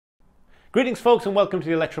Greetings folks and welcome to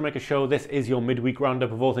the Electromaker Show. This is your midweek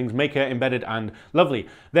roundup of all things maker, embedded and lovely.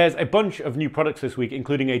 There's a bunch of new products this week,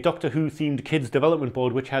 including a Doctor Who themed kids development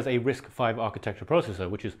board which has a RISC-V architecture processor,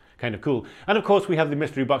 which is kind of cool. And of course we have the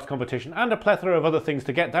mystery box competition and a plethora of other things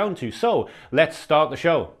to get down to. So let's start the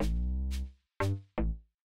show.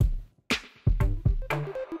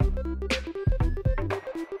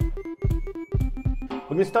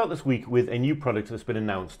 We're going to start this week with a new product that's been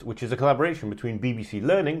announced, which is a collaboration between BBC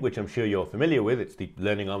Learning, which I'm sure you're familiar with, it's the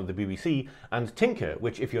learning arm of the BBC, and Tinker,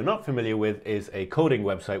 which if you're not familiar with is a coding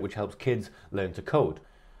website which helps kids learn to code.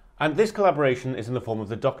 And this collaboration is in the form of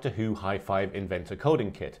the Dr.Who High-five Inventor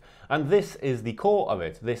Coding Kit. And this is the core of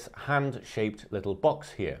it, this hand-shaped little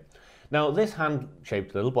box here. Now, this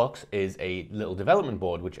hand-shaped little box is a little development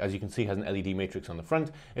board, which, as you can see, has an LED matrix on the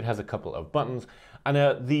front. It has a couple of buttons. And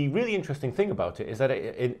the really interesting thing about it is that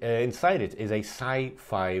inside it is a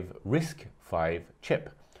Sci-5 RISC-V chip.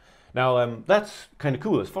 Now, that's kind of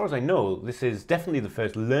cool. As far as I know, this is definitely the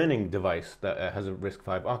first learning device that has a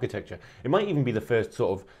RISC-V architecture. It might even be the first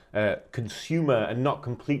sort of consumer and not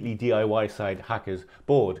completely DIY side hackers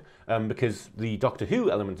board, because the Doctor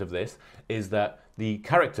Who element of this is that the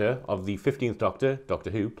character of the 15th Doctor,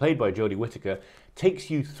 Doctor Who, played by Jodie Whittaker, takes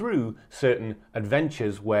you through certain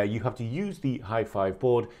adventures where you have to use the High-five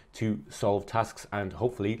board to solve tasks and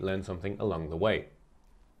hopefully learn something along the way.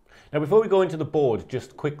 Now, before we go into the board,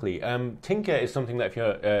 just quickly, Tinker is something that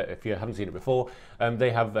if you haven't seen it before,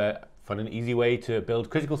 they have fun and easy way to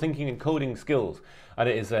build critical thinking and coding skills. And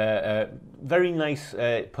it is a very nice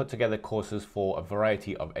put together courses for a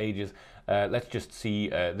variety of ages. Let's just see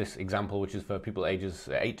this example, which is for people ages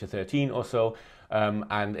 8 to 13 or so.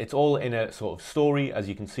 And it's all in a sort of story. As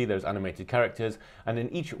you can see, there's animated characters. And in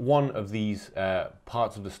each one of these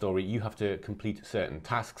parts of the story, you have to complete certain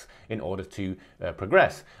tasks in order to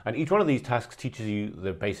progress. And each one of these tasks teaches you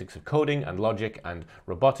the basics of coding and logic and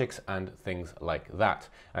robotics and things like that.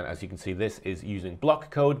 And as you can see, this is using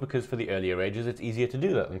block code because for the earlier ages, it's easier to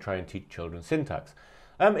do that than try and teach children syntax.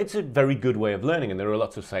 It's a very good way of learning, and there are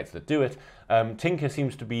lots of sites that do it. Tinker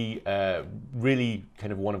seems to be really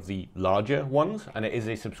kind of one of the larger ones, and it is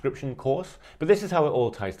a subscription course. But this is how it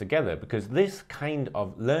all ties together, because this kind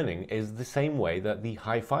of learning is the same way that the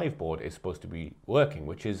High-five board is supposed to be working,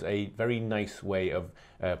 which is a very nice way of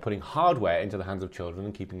putting hardware into the hands of children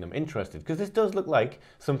and keeping them interested, because this does look like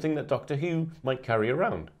something that Doctor Who might carry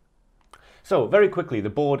around. So, very quickly,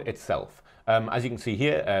 the board itself. As you can see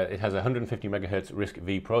here, it has a 150 MHz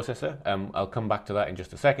RISC-V processor. I'll come back to that in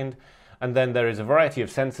just a second. And then there is a variety of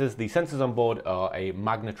sensors. The sensors on board are a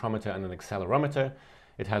magnetometer and an accelerometer.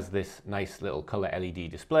 It has this nice little color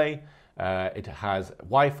LED display. It has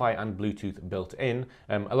Wi-Fi and Bluetooth built in,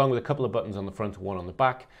 along with a couple of buttons on the front, one on the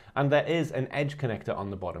back. And there is an edge connector on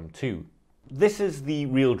the bottom too. This is the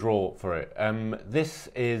real draw for it. This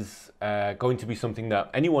is going to be something that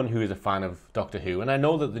anyone who is a fan of Doctor Who, and I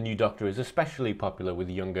know that the new Doctor is especially popular with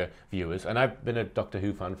younger viewers, and I've been a Doctor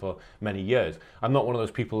Who fan for many years. I'm not one of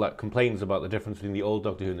those people that complains about the difference between the old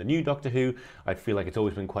Doctor Who and the new Doctor Who. I feel like it's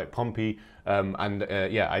always been quite pompy,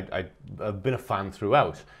 yeah, I've been a fan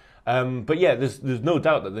throughout. But yeah, there's no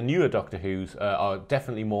doubt that the newer Doctor Who's are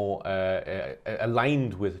definitely more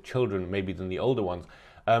aligned with children maybe than the older ones.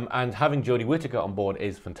 And having Jodie Whittaker on board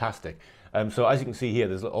is fantastic. So as you can see here,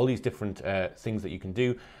 there's all these different things that you can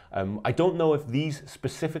do. I don't know if these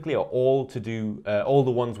specifically are all to do, all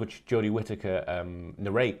the ones which Jodie Whittaker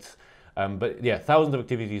narrates. But yeah, thousands of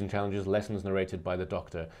activities and challenges, lessons narrated by the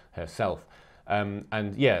Doctor herself.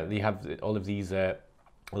 And yeah, you have all of these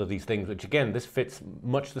things, which again, this fits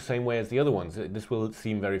much the same way as the other ones. This will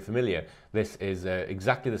seem very familiar. This is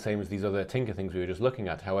exactly the same as these other Tinker things we were just looking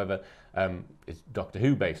at. However, it's Doctor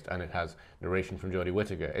Who based, and it has narration from Jodie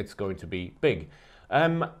Whittaker. It's going to be big.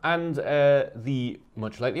 Much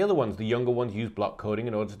like the other ones, the younger ones use block coding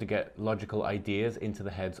in order to get logical ideas into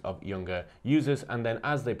the heads of younger users, and then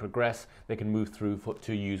as they progress, they can move through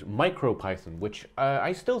to use MicroPython, which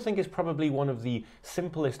I still think is probably one of the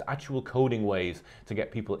simplest actual coding ways to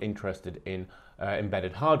get people interested in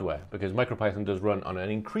embedded hardware, because MicroPython does run on an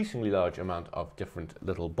increasingly large amount of different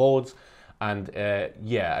little boards. And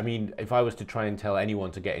yeah, I mean, if I was to try and tell anyone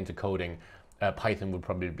to get into coding, Python would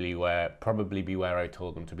probably be where I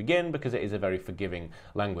told them to begin, because it is a very forgiving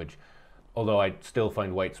language. Although I still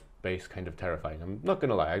find white space kind of terrifying. I'm not going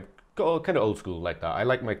to lie, I go kind of old school like that. I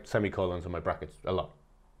like my semicolons and my brackets a lot.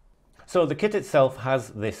 So the kit itself has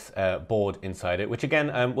this board inside it, which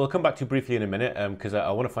again, we'll come back to briefly in a minute, because I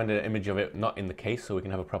want to find an image of it not in the case so we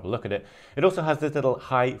can have a proper look at it. It also has this little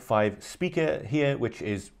High-five speaker here, which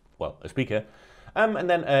is, well, a speaker. And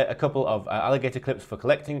then a couple of alligator clips for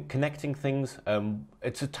connecting things.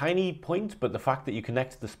 It's a tiny point, but the fact that you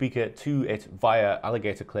connect the speaker to it via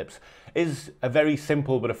alligator clips is a very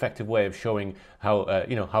simple but effective way of showing how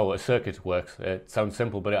how a circuit works. It sounds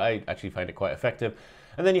simple, but I actually find it quite effective.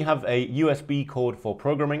 And then you have a USB cord for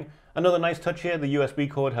programming. Another nice touch here, the USB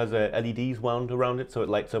cord has LEDs wound around it, so it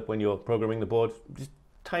lights up when you're programming the board. Just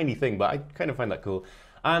a tiny thing, but I kind of find that cool.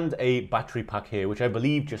 And a battery pack here, which I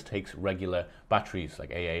believe just takes regular batteries,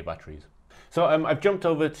 like AA batteries. So I've jumped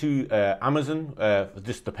over to Amazon,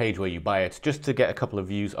 just the page where you buy it, just to get a couple of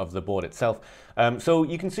views of the board itself. So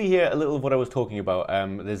you can see here a little of what I was talking about.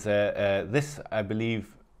 There's this, I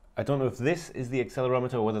believe, I don't know if this is the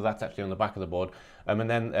accelerometer or whether that's actually on the back of the board. And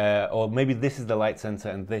then, or maybe this is the light sensor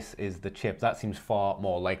and this is the chip. That seems far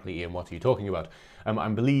more likely. Ian, what are you talking about? I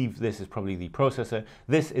believe this is probably the processor.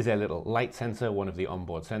 This is a little light sensor, one of the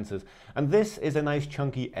onboard sensors. And this is a nice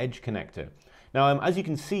chunky edge connector. Now, as you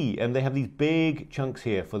can see, they have these big chunks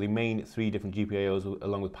here for the main 3 different GPIOs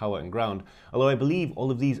along with power and ground. Although I believe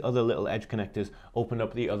all of these other little edge connectors open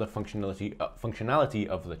up the other functionality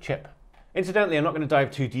of the chip. Incidentally, I'm not going to dive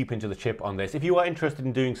too deep into the chip on this. If you are interested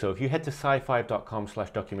in doing so, if you head to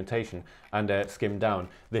sci5.com/documentation and skim down,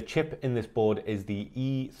 the chip in this board is the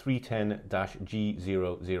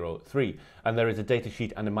E310-G003. And there is a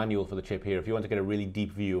datasheet and a manual for the chip here if you want to get a really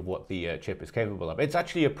deep view of what the chip is capable of. It's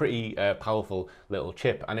actually a pretty powerful little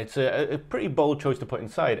chip, and it's a pretty bold choice to put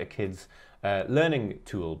inside a kid's learning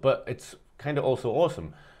tool, but it's kind of also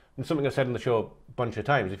awesome. And something I've said on the show a bunch of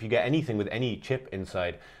times, if you get anything with any chip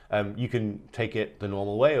inside, you can take it the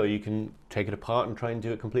normal way, or you can take it apart and try and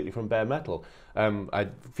do it completely from bare metal. I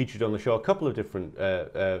featured on the show a couple of different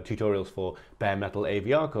tutorials for bare metal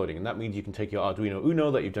AVR coding, and that means you can take your Arduino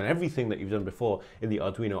Uno that you've done everything that you've done before in the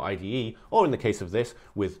Arduino IDE, or in the case of this,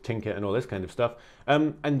 with Tinker and all this kind of stuff,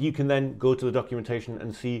 and you can then go to the documentation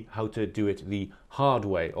and see how to do it the hard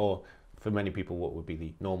way, or for many people what would be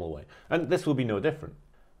the normal way. And this will be no different.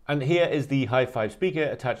 And here is the High-five speaker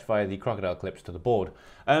attached via the crocodile clips to the board.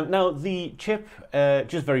 Now the chip,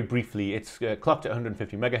 just very briefly, it's clocked at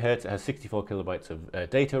 150 megahertz. It has 64 kilobytes of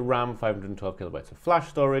data RAM, 512 kilobytes of flash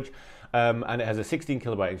storage, and it has a 16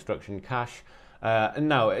 kilobyte instruction cache. And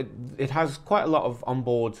now it has quite a lot of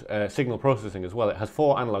onboard signal processing as well. It has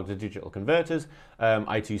 4 analog to digital converters,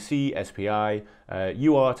 I2C, SPI,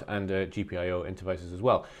 UART, and GPIO interfaces as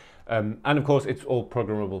well. And of course, it's all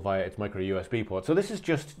programmable via its micro USB port. So this is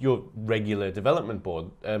just your regular development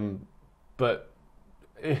board. But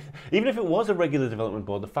even if it was a regular development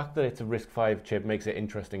board, the fact that it's a RISC-V chip makes it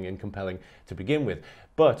interesting and compelling to begin with.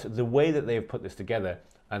 But the way that they have put this together,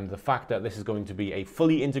 and the fact that this is going to be a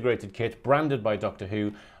fully integrated kit branded by Doctor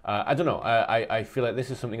Who, I don't know, I feel like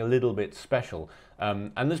this is something a little bit special.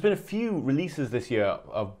 And there's been a few releases this year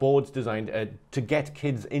of boards designed to get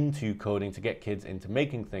kids into coding, to get kids into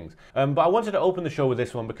making things. But I wanted to open the show with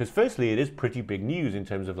this one because firstly, it is pretty big news in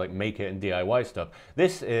terms of like maker and DIY stuff.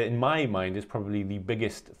 This, in my mind, is probably the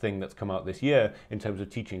biggest thing that's come out this year in terms of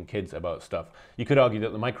teaching kids about stuff. You could argue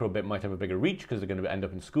that the microbit might have a bigger reach because they're going to end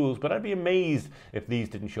up in schools, but I'd be amazed if these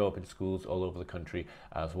didn't show up in schools all over the country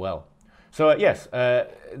as well. So yes,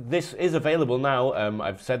 this is available now.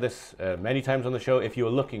 I've said this many times on the show. If you're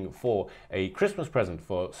looking for a Christmas present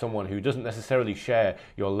for someone who doesn't necessarily share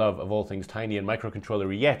your love of all things tiny and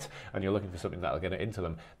microcontrollery yet, and you're looking for something that'll get it into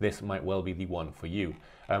them, this might well be the one for you.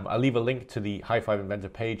 I'll leave a link to the High-five Inventor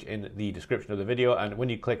page in the description of the video, and when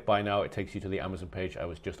you click buy now, it takes you to the Amazon page I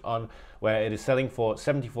was just on, where it is selling for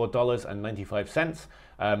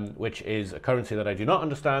 $74.95, which is a currency that I do not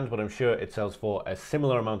understand, but I'm sure it sells for a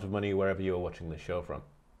similar amount of money wherever you are watching this show from.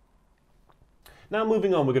 Now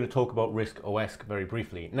moving on, we're going to talk about RISC OS very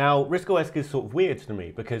briefly. Now, RISC OS is sort of weird to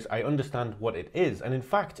me because I understand what it is, and in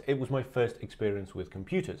fact, it was my first experience with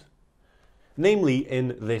computers. Namely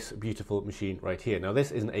in this beautiful machine right here. Now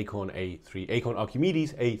this is an Acorn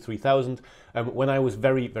Archimedes A3000. When I was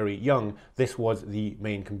very, very young, this was the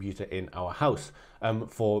main computer in our house.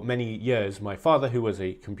 For many years, my father, who was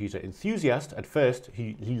a computer enthusiast at first,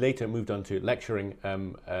 he later moved on to lecturing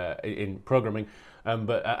in programming,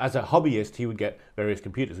 but as a hobbyist, he would get various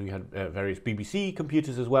computers. We had various BBC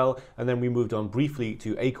computers as well, and then we moved on briefly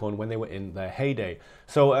to Acorn when they were in their heyday.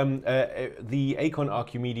 So the Acorn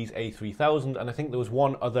Archimedes A3000, and I think there was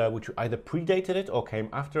one other which either predated it or came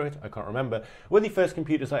after it, I can't remember, were the first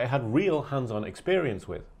computers that I had real hands-on experience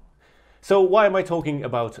with. So why am I talking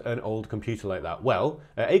about an old computer like that? Well,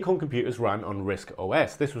 Acorn computers ran on RISC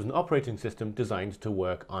OS. This was an operating system designed to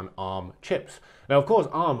work on ARM chips. Now, of course,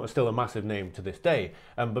 ARM is still a massive name to this day,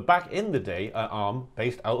 but back in the day, ARM,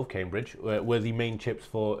 based out of Cambridge, were the main chips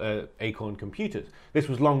for Acorn computers. This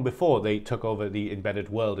was long before they took over the embedded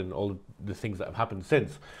world and all the things that have happened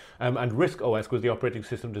since. And RISC OS was the operating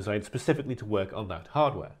system designed specifically to work on that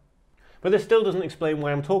hardware. But this still doesn't explain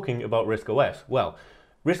why I'm talking about RISC OS. Well,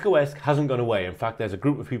 RISC OS hasn't gone away. In fact, there's a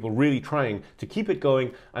group of people really trying to keep it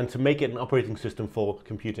going and to make it an operating system for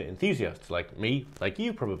computer enthusiasts like me, like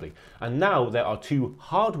you probably. And now there are 2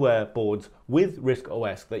 hardware boards with RISC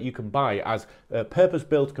OS that you can buy as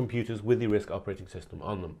purpose-built computers with the RISC operating system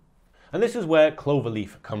on them. And this is where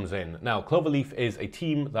Cloverleaf comes in. Now, Cloverleaf is a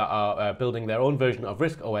team that are building their own version of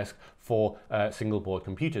RISC OS for single board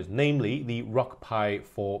computers, namely the Rock Pi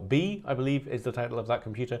 4B, I believe is the title of that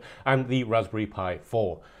computer, and the Raspberry Pi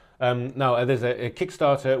 4. Now, there's a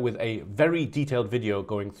Kickstarter with a very detailed video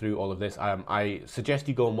going through all of this. I suggest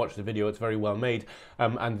you go and watch the video. It's very well made.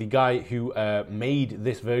 And the guy who made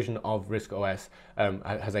this version of RISC OS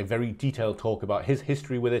has a very detailed talk about his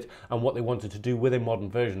history with it and what they wanted to do with a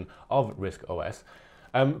modern version of RISC OS.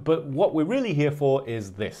 But what we're really here for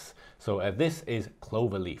is this. So this is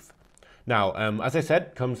Cloverleaf. Now, as I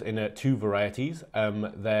said, comes in 2 varieties.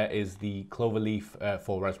 There is the Cloverleaf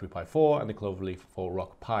for Raspberry Pi 4 and the Cloverleaf for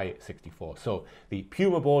Rock Pi 64. So the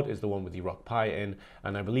Puma board is the one with the Rock Pi in,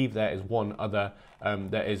 and I believe there is one other.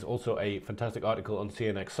 There is also a fantastic article on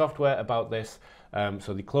CNX Software about this.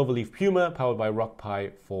 So the Cloverleaf Puma, powered by Rock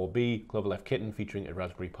Pi 4B, Cloverleaf Kitten featuring a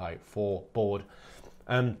Raspberry Pi 4 board.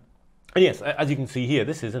 And yes, as you can see here,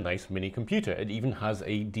 this is a nice mini computer. It even has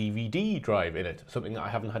a DVD drive in it, something that I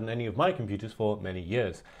haven't had in any of my computers for many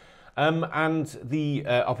years. And the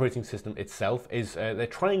operating system itself is, they're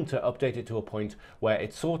trying to update it to a point where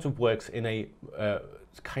it sort of works in a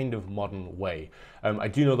kind of modern way. I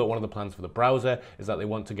do know that one of the plans for the browser is that they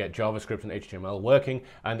want to get JavaScript and HTML working,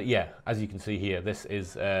 and yeah, as you can see here, this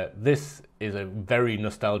is a very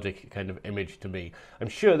nostalgic kind of image to me. I'm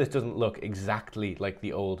sure this doesn't look exactly like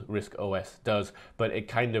the old RISC OS does, but it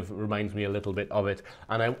kind of reminds me a little bit of it,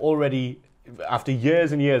 and I'm already, after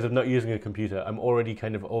years and years of not using a computer, I'm already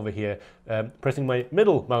kind of over here pressing my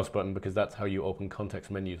middle mouse button because that's how you open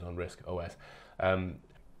context menus on RISC OS.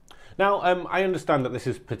 Now, I understand that this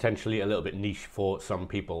is potentially a little bit niche for some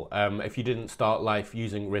people. If you didn't start life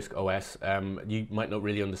using RISC OS, you might not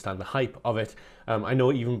really understand the hype of it. I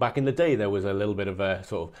know even back in the day there was a little bit of a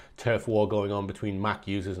sort of turf war going on between Mac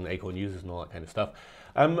users and Acorn users and all that kind of stuff.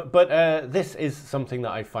 But this is something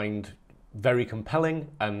that I find very compelling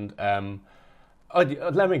and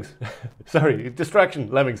lemmings. Sorry,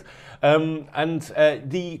 distraction, lemmings.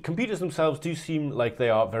 The computers themselves do seem like they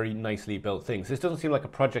are very nicely built things. This doesn't seem like a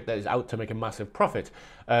project that is out to make a massive profit.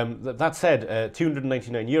 That said,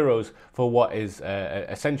 299 euros for what is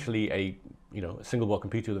essentially a single board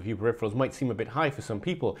computer with a few peripherals might seem a bit high for some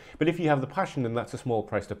people, but if you have the passion, then that's a small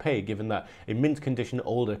price to pay, given that a mint condition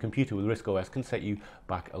older computer with RISC OS can set you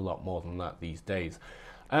back a lot more than that these days.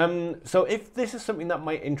 So if this is something that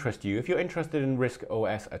might interest you, if you're interested in RISC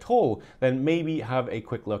OS at all, then maybe have a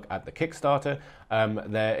quick look at the Kickstarter.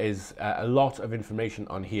 There is a lot of information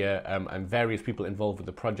on here, and various people involved with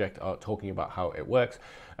the project are talking about how it works.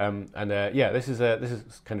 Yeah, this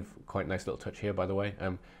is kind of quite a nice little touch here, by the way.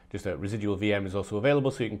 Just a residual VM is also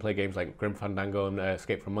available, so you can play games like Grim Fandango and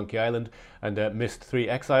Escape from Monkey Island and Myst 3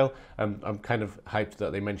 Exile. I'm kind of hyped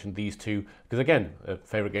that they mentioned these two, because again,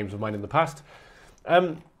 favourite games of mine in the past.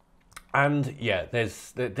 And yeah,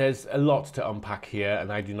 there's a lot to unpack here,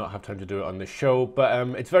 and I do not have time to do it on this show, but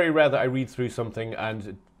it's very rare that I read through something and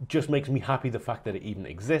it just makes me happy the fact that it even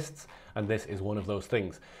exists, and this is one of those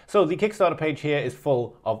things. So the Kickstarter page here is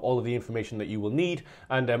full of all of the information that you will need,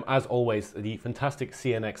 and as always, the fantastic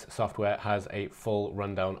CNX software has a full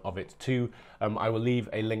rundown of it too. I will leave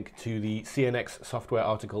a link to the CNX software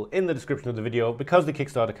article in the description of the video, because the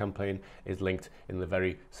Kickstarter campaign is linked in the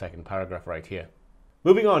very second paragraph right here.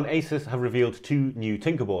 Moving on, ASUS have revealed 2 new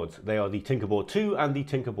Tinkerboards. They are the Tinkerboard 2 and the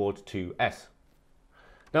Tinkerboard 2S.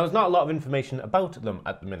 Now, there's not a lot of information about them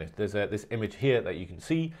at the minute. There's this image here that you can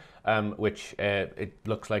see, which it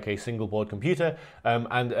looks like a single board computer,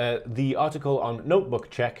 and the article on Notebook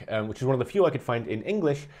Check, which is one of the few I could find in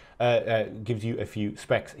English, gives you a few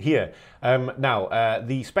specs here. Now,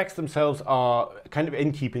 the specs themselves are kind of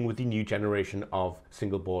in keeping with the new generation of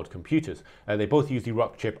single board computers. They both use the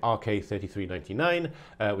Rockchip RK3399,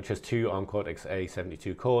 which has 2 ARM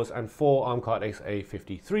Cortex-A72 cores and 4 ARM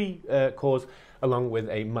Cortex-A53 cores, along with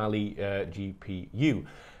a Mali GPU.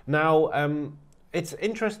 Now, it's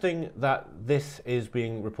interesting that this is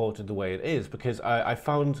being reported the way it is, because I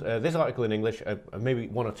found this article in English, maybe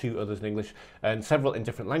one or two others in English, and several in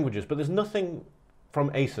different languages, but there's nothing from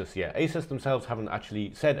ASUS yet. ASUS themselves haven't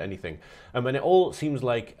actually said anything. And it all seems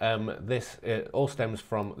like this all stems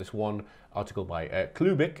from this one article by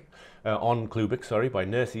Klubik, by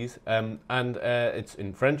Nurses, and it's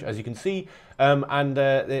in French, as you can see, and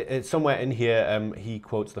it's somewhere in here he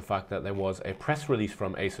quotes the fact that there was a press release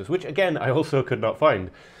from ASUS, which again I also could not find.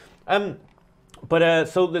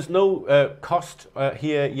 So there's no cost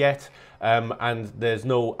here yet, and there's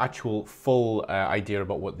no actual full idea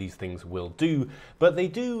about what these things will do, but they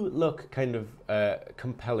do look kind of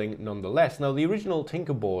compelling nonetheless. Now, the original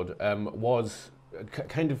Tinkerboard was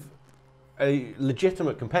kind of a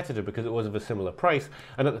legitimate competitor because it was of a similar price,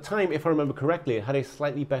 and at the time, if I remember correctly, it had a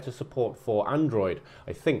slightly better support for Android,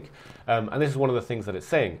 I think, and this is one of the things that it's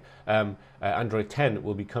saying. Android 10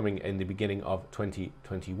 will be coming in the beginning of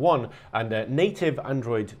 2021, and native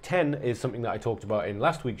Android 10 is something that I talked about in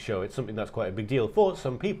last week's show. It's something that's quite a big deal for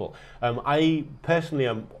some people. I personally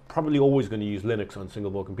am probably always going to use Linux on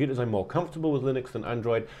single board computers. I'm more comfortable with Linux than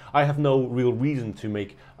Android. I have no real reason to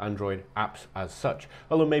make Android apps as such,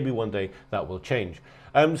 although maybe one day that will change.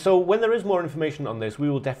 So when there is more information on this, we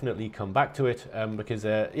will definitely come back to it, because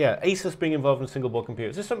yeah, ASUS being involved in single board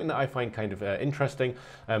computers is something that I find kind of interesting.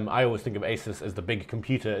 I always think of ASUS as the big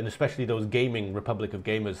computer, and especially those gaming Republic of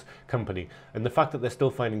Gamers company, and the fact that they're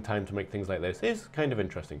still finding time to make things like this is kind of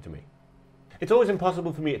interesting to me. It's always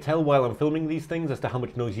impossible for me to tell while I'm filming these things as to how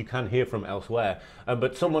much noise you can hear from elsewhere,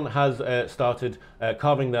 but someone has started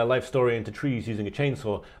carving their life story into trees using a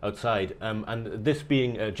chainsaw outside, and this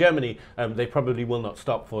being Germany, they probably will not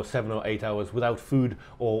stop for 7 or 8 hours without food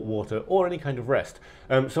or water or any kind of rest.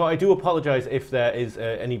 So I do apologise if there is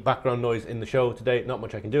any background noise in the show today. Not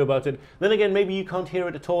much I can do about it. Then again, maybe you can't hear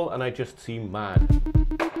it at all and I just seem mad.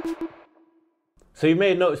 So you may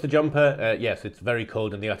have noticed the jumper. Yes, it's very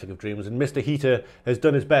cold in the Attic of Dreams, and Mr. Heater has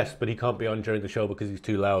done his best, but he can't be on during the show because he's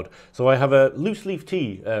too loud. So I have a loose leaf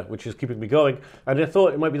tea, which is keeping me going, and I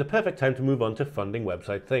thought it might be the perfect time to move on to funding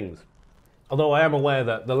website things. Although I am aware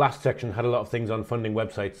that the last section had a lot of things on funding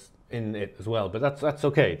websites in it as well, but that's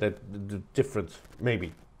okay. The difference,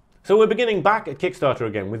 maybe. So we're beginning back at Kickstarter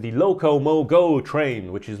again with the LocoMogo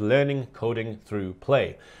Train, which is learning coding through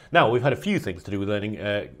play. Now, we've had a few things to do with learning,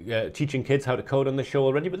 teaching kids how to code on this show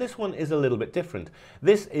already, but this one is a little bit different.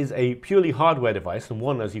 This is a purely hardware device, and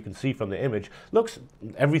one, as you can see from the image, looks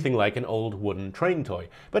everything like an old wooden train toy,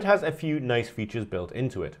 but has a few nice features built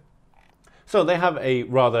into it. So they have a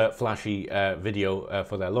rather flashy video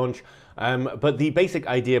for their launch, but the basic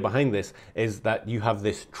idea behind this is that you have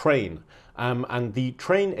this train. And the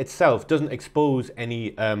train itself doesn't expose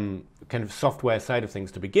any kind of software side of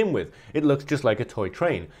things to begin with. It looks just like a toy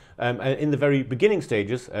train. In the very beginning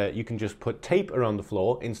stages, you can just put tape around the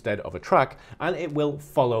floor instead of a track, and it will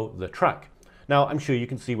follow the track. Now, I'm sure you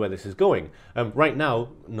can see where this is going. Right now,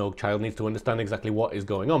 no child needs to understand exactly what is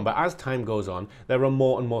going on, but as time goes on, there are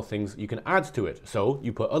more and more things you can add to it. So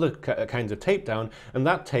you put other kinds of tape down, and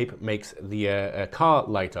that tape makes the car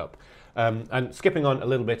light up. And skipping on a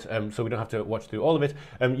little bit, so we don't have to watch through all of it,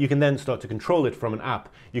 you can then start to control it from an app.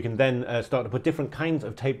 You can then start to put different kinds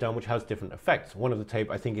of tape down which has different effects. One of the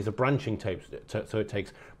tape, I think, is a branching tape, so it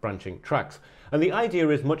takes branching tracks. And the idea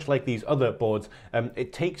is, much like these other boards,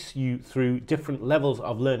 it takes you through different levels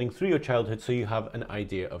of learning through your childhood so you have an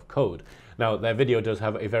idea of code. Now, their video does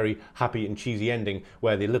have a very happy and cheesy ending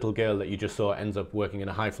where the little girl that you just saw ends up working in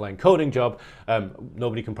a high-flying coding job.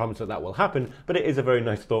 Nobody can promise that that will happen, but it is a very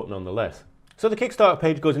nice thought nonetheless. So the Kickstarter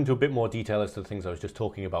page goes into a bit more detail as to the things I was just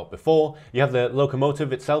talking about before. You have the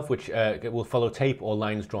locomotive itself, which will follow tape or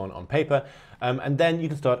lines drawn on paper, and then you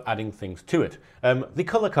can start adding things to it. The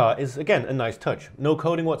color car is, again, a nice touch. No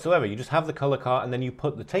coding whatsoever. You just have the color car, and then you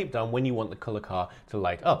put the tape down when you want the color car to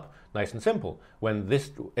light up. Nice and simple.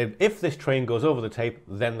 If this train goes over the tape,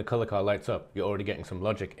 then the color car lights up. You're already getting some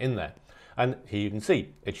logic in there. And here you can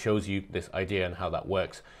see, it shows you this idea and how that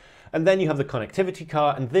works. And then you have the connectivity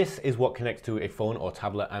car, and this is what connects to a phone or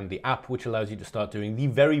tablet and the app, which allows you to start doing the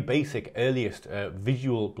very basic, earliest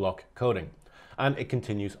visual block coding. And it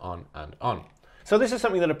continues on and on. So this is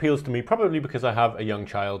something that appeals to me, probably because I have a young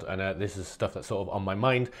child, and this is stuff that's sort of on my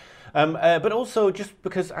mind. But also just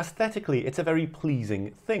because aesthetically it's a very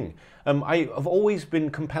pleasing thing. I have always been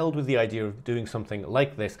compelled with the idea of doing something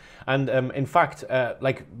like this, and in fact,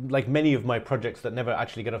 like many of my projects that never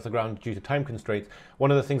actually get off the ground due to time constraints, one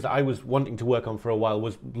of the things that I was wanting to work on for a while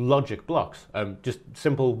was logic blocks, just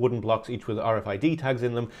simple wooden blocks, each with RFID tags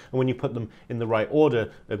in them, and when you put them in the right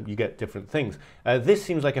order, you get different things. This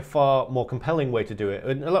seems like a far more compelling way way to do it,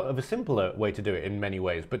 and a lot of a simpler way to do it in many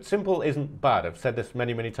ways. But simple isn't bad. I've said this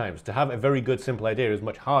many, many times. To have a very good simple idea is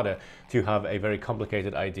much harder to have a very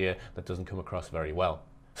complicated idea that doesn't come across very well.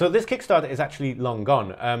 So this Kickstarter is actually long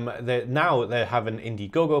gone. Now they have an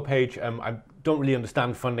Indiegogo page. I don't really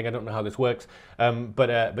understand funding. I don't know how this works.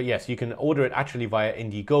 But yes, you can order it actually via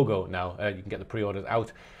Indiegogo now. You can get the pre-orders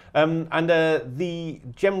out. The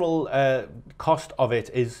general cost of it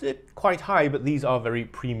is quite high, but these are very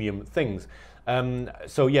premium things.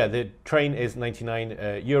 So yeah, the train is 99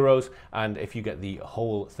 euros, and if you get the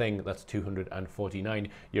whole thing, that's 249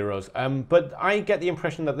 euros. But I get the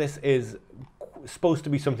impression that this is supposed to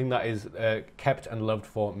be something that is kept and loved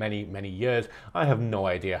for many, many years. I have no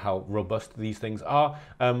idea how robust these things are,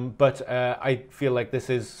 but I feel like this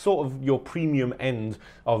is sort of your premium end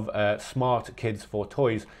of smart kids for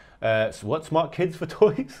toys. So what? Smart kids for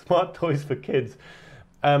toys? Smart toys for kids.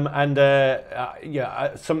 Something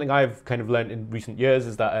I've kind of learned in recent years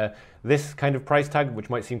is that this kind of price tag, which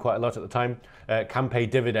might seem quite a lot at the time, can pay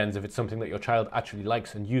dividends if it's something that your child actually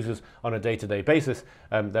likes and uses on a day-to-day basis.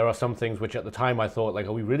 There are some things which at the time I thought, like,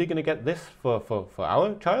 are we really going to get this for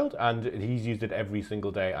our child? And he's used it every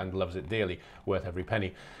single day and loves it dearly, worth every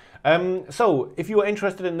penny. So if you are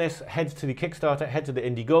interested in this, head to the Kickstarter, head to the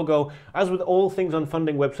Indiegogo. As with all things on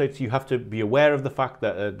funding websites, you have to be aware of the fact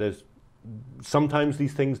that sometimes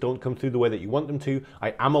these things don't come through the way that you want them to.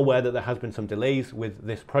 I am aware that there has been some delays with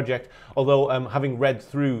this project, although having read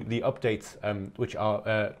through the updates, which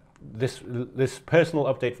are this personal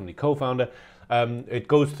update from the co-founder, it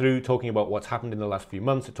goes through talking about what's happened in the last few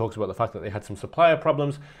months. It talks about the fact that they had some supplier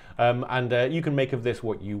problems, and you can make of this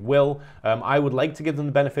what you will. I would like to give them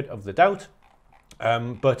the benefit of the doubt.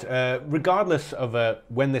 But regardless of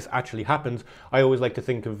when this actually happens, I always like to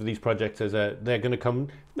think of these projects as they're going to come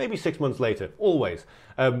maybe 6 months later, always.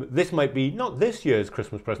 This might be not this year's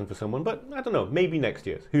Christmas present for someone, but I don't know, maybe next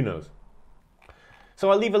year's, who knows. So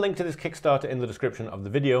I'll leave a link to this Kickstarter in the description of the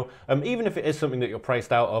video. Even if it is something that you're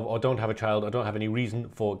priced out of, or don't have a child, or don't have any reason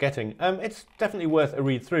for getting, it's definitely worth a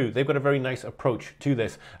read through. They've got a very nice approach to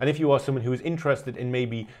this. And if you are someone who is interested in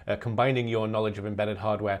maybe combining your knowledge of embedded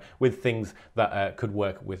hardware with things that could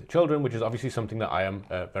work with children, which is obviously something that I am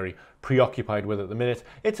very preoccupied with at the minute,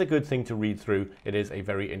 it's a good thing to read through. It is a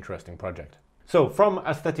very interesting project. So from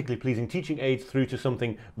aesthetically pleasing teaching aids through to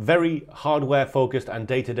something very hardware focused and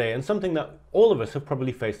day-to-day, and something that all of us have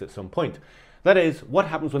probably faced at some point. That is, what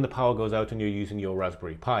happens when the power goes out and you're using your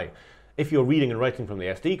Raspberry Pi? If you're reading and writing from the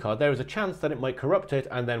SD card, there is a chance that it might corrupt it,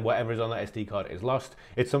 and then whatever is on that SD card is lost.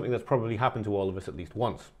 It's something that's probably happened to all of us at least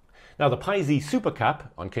once. Now, the PiZ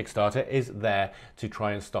Supercap on Kickstarter is there to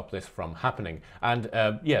try and stop this from happening. And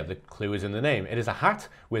yeah, the clue is in the name. It is a hat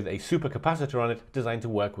with a supercapacitor on it designed to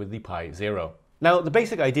work with the Pi Zero. Now, the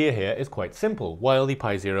basic idea here is quite simple. While the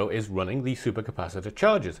Pi Zero is running, the supercapacitor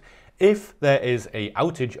charges. If there is an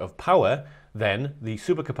outage of power, then the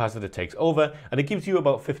supercapacitor takes over, and it gives you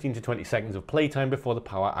about 15 to 20 seconds of playtime before the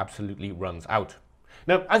power absolutely runs out.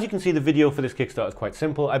 Now, as you can see, the video for this Kickstarter is quite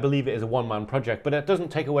simple. I believe it is a one-man project, but it doesn't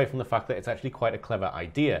take away from the fact that it's actually quite a clever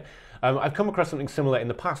idea. I've come across something similar in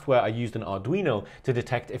the past where I used an Arduino to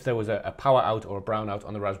detect if there was a power out or a brownout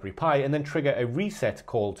on the Raspberry Pi, and then trigger a reset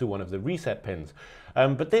call to one of the reset pins.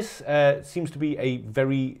 But this seems to be a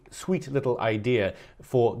very sweet little idea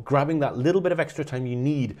for grabbing that little bit of extra time you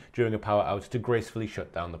need during a power out to gracefully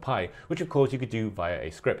shut down the Pi, which of course you could do via a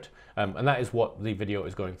script. And that is what the video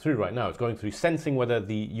is going through right now. It's going through sensing whether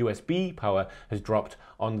the USB power has dropped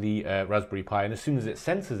on the Raspberry Pi, and as soon as it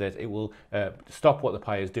senses it, it will stop what the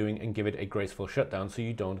Pi is doing and give it a graceful shutdown so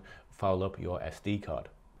you don't foul up your SD card.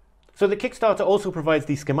 So the Kickstarter also provides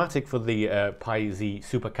the schematic for the PiZ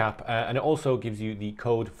Supercap, and it also gives you the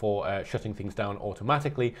code for shutting things down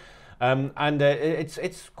automatically.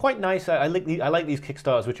 It's quite nice. I like these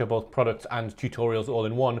Kickstarters which are both products and tutorials all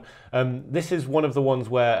in one. This is one of the ones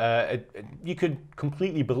where you could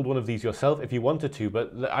completely build one of these yourself if you wanted to,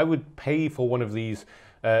 but I would pay for one of these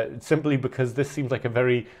simply because this seems like a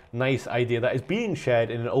very nice idea that is being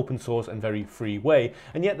shared in an open source and very free way,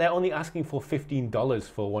 and yet they're only asking for $15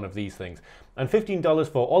 for one of these things. And $15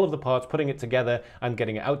 for all of the parts, putting it together and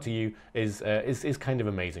getting it out to you is kind of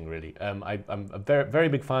amazing, really. I'm a very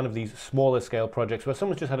big fan of these smaller scale projects where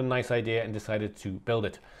someone's just had a nice idea and decided to build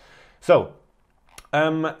it. So,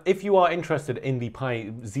 if you are interested in the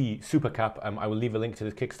PiZ Supercap, I will leave a link to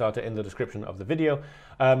this Kickstarter in the description of the video.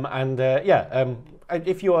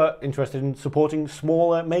 If you are interested in supporting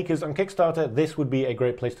smaller makers on Kickstarter, this would be a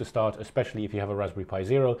great place to start, especially if you have a Raspberry Pi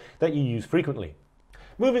Zero that you use frequently.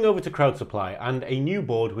 Moving over to CrowdSupply and a new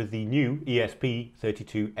board with the new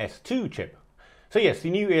ESP32S2 chip. So yes, the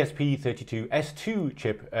new ESP32 S2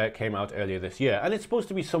 chip came out earlier this year, and it's supposed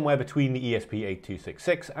to be somewhere between the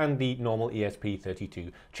ESP8266 and the normal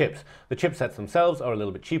ESP32 chips. The chipsets themselves are a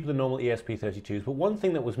little bit cheaper than normal ESP32s, but one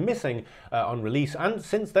thing that was missing on release, and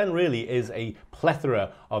since then really, is a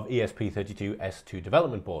plethora of ESP32 S2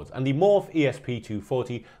 development boards, and the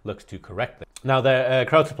MorphESP240 looks to correct this. Now their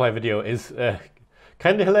CrowdSupply video is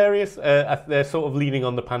kind of hilarious. They're sort of leaning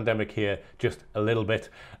on the pandemic here just a little bit.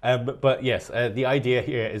 But yes, the idea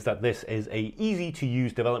here is that this is a easy to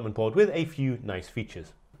use development board with a few nice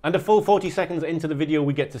features. And a full 40 seconds into the video,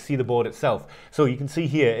 we get to see the board itself. So you can see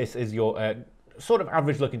here, this is your sort of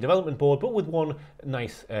average looking development board, but with one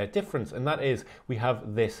nice difference, and that is we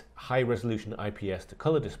have this high resolution IPS to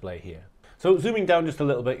color display here. So zooming down just a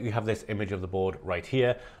little bit, you have this image of the board right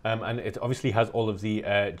here, and it obviously has all of the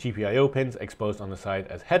GPIO pins exposed on the side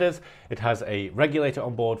as headers. It has a regulator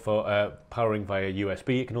on board for powering via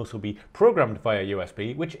USB. It can also be programmed via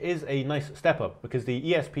USB, which is a nice step up because the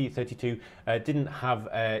ESP32 didn't have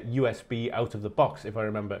USB out of the box, if I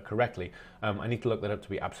remember correctly. I need to look that up to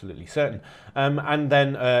be absolutely certain. And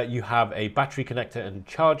then you have a battery connector and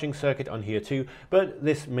charging circuit on here too, but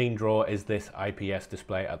this main draw is this IPS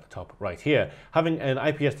display at the top right here. Having an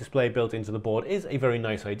IPS display built into the board is a very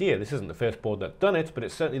nice idea. This isn't the first board that's done it, but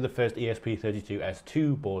it's certainly the first ESP32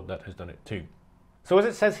 S2 board that has done it too. So as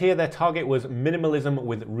it says here, their target was minimalism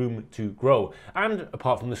with room to grow. And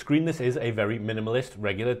apart from the screen, this is a very minimalist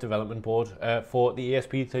regular development board for the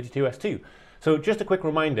ESP32 S2. So just a quick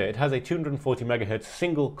reminder, it has a 240 MHz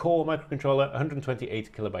single core microcontroller,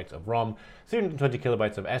 128 kilobytes of ROM, 320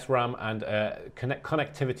 kilobytes of SRAM, and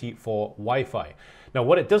connectivity for Wi-Fi. Now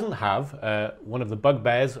what it doesn't have, one of the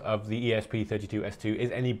bugbears of the ESP32 S2,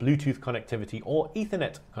 is any Bluetooth connectivity or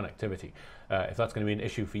Ethernet connectivity. If that's going to be an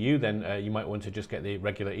issue for you, then you might want to just get the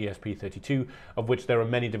regular ESP32, of which there are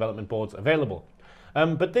many development boards available.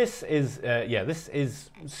 But this is, this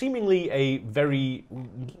is seemingly a very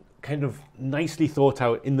kind of nicely thought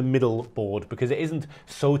out in the middle board, because it isn't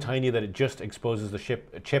so tiny that it just exposes the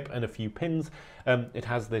chip and a few pins. It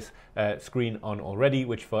has this screen on already,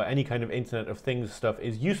 which for any kind of Internet of Things stuff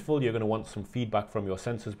is useful. You're going to want some feedback from your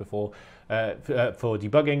sensors before for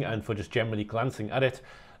debugging and for just generally glancing at it.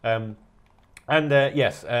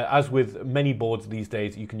 Yes, as with many boards these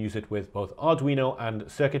days, you can use it with both Arduino and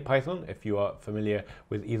CircuitPython, if you are familiar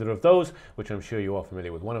with either of those, which I'm sure you are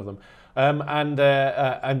familiar with one of them. And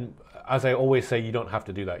as I always say, you don't have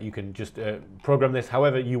to do that. You can just program this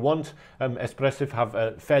however you want. Espressif have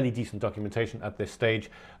a fairly decent documentation at this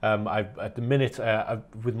stage. At the minute,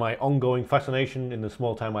 with my ongoing fascination in the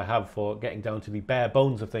small time I have for getting down to the bare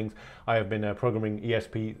bones of things, I have been programming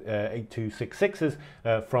ESP8266s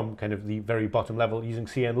from kind of the very bottom level using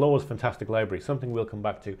CN Law's fantastic library, something we'll come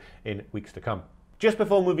back to in weeks to come. Just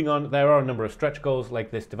before moving on, there are a number of stretch goals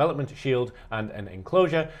like this development shield and an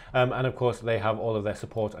enclosure, and of course they have all of their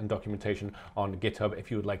support and documentation on GitHub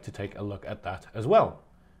if you would like to take a look at that as well.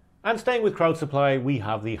 And staying with CrowdSupply, we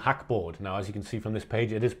have the Hackboard. Now, as you can see from this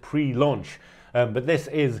page, it is pre-launch, but this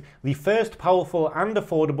is the first powerful and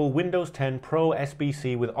affordable Windows 10 Pro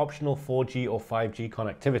SBC with optional 4G or 5G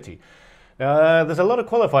connectivity. There's a lot of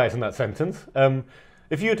qualifiers in that sentence.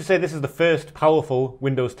 If you were to say this is the first powerful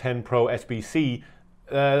Windows 10 Pro SBC,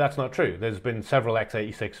 that's not true. There's been several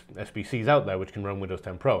x86 SBCs out there which can run Windows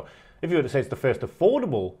 10 Pro. If you were to say it's the first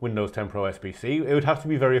affordable Windows 10 Pro SBC, it would have to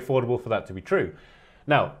be very affordable for that to be true.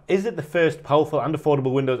 Now, is it the first powerful and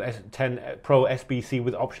affordable Windows 10 Pro SBC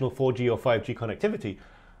with optional 4G or 5G connectivity?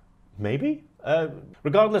 Maybe?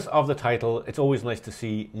 Regardless of the title, it's always nice to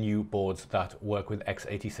see new boards that work with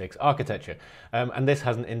x86 architecture. And this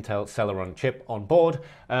has an Intel Celeron chip on board.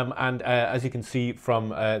 As you can see from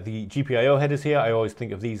the GPIO headers here, I always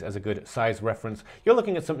think of these as a good size reference. You're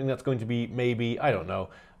looking at something that's going to be maybe, I don't know,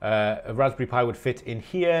 a Raspberry Pi would fit in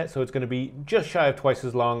here, so it's going to be just shy of twice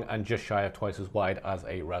as long and just shy of twice as wide as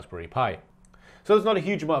a Raspberry Pi. So there's not a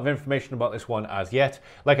huge amount of information about this one as yet.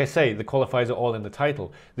 Like I say, the qualifiers are all in the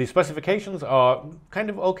title. The specifications are kind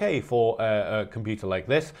of okay for a computer like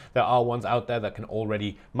this. There are ones out there that can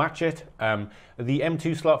already match it. The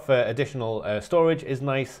M2 slot for additional storage is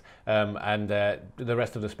nice, and the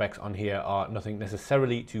rest of the specs on here are nothing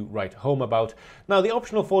necessarily to write home about. Now, the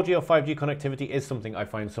optional 4G or 5G connectivity is something I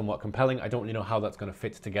find somewhat compelling. I don't really know how that's going to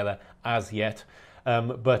fit together as yet.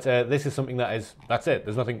 But this is something that's it.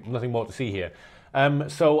 There's nothing more to see here.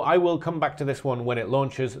 So I will come back to this one when it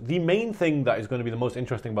launches. The main thing that is going to be the most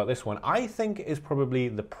interesting about this one, I think, is probably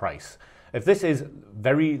the price. If this is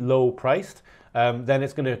very low priced, then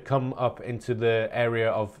it's going to come up into the area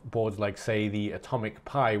of boards like, say, the Atomic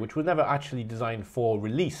Pi, which was never actually designed for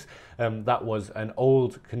release. That was an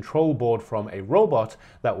old control board from a robot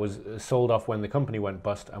that was sold off when the company went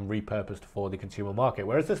bust and repurposed for the consumer market,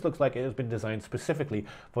 whereas this looks like it has been designed specifically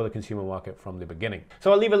for the consumer market from the beginning.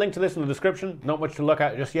 So I'll leave a link to this in the description. Not much to look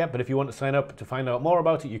at just yet, but if you want to sign up to find out more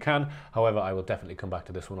about it, you can. However, I will definitely come back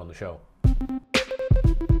to this one on the show.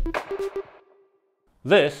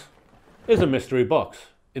 This is a mystery box.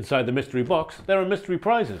 Inside the mystery box, there are mystery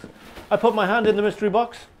prizes. I put my hand in the mystery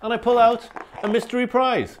box and I pull out a mystery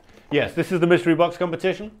prize. Yes, this is the mystery box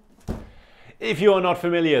competition. If you are not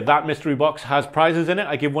familiar, that mystery box has prizes in it.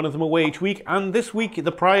 I give one of them away each week, and this week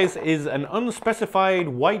the prize is an unspecified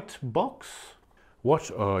white box. What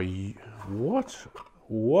are you?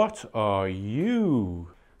 What are you?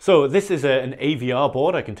 So this is an AVR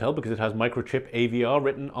board, I can tell, because it has microchip AVR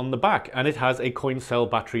written on the back, and it has a coin cell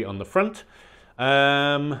battery on the front.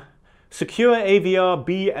 Secure AVR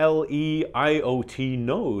BLE IoT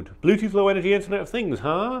node. Bluetooth Low Energy Internet of Things,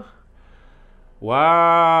 huh?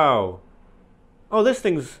 Wow. Oh, this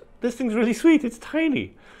thing's really sweet. It's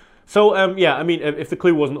tiny. So yeah, I mean, if the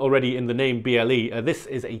clue wasn't already in the name BLE, this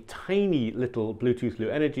is a tiny little Bluetooth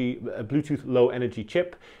Low Energy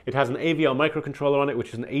chip. It has an AVR microcontroller on it, which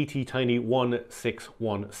is an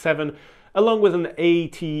AT-Tiny1617. Along with an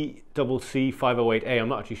ATCC508A. I'm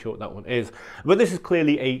not actually sure what that one is, but this is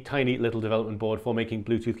clearly a tiny little development board for making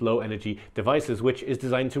Bluetooth Low Energy devices, which is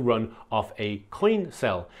designed to run off a coin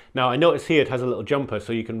cell. Now I notice here it has a little jumper,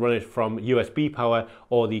 so you can run it from USB power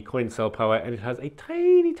or the coin cell power, and it has a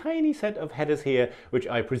tiny set of headers here, which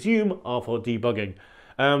I presume are for debugging.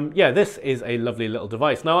 Yeah, this is a lovely little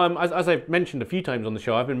device. Now, as I've mentioned a few times on the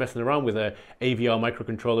show, I've been messing around with AVR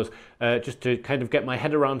microcontrollers just to kind of get my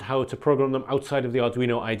head around how to program them outside of the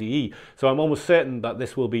Arduino IDE. So I'm almost certain that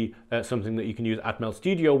this will be something that you can use Atmel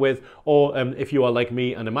Studio with, or if you are like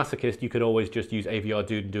me and a masochist, you could always just use AVR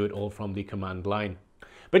Dude and do it all from the command line.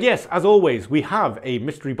 But yes, as always, we have a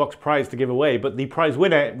mystery box prize to give away, but the prize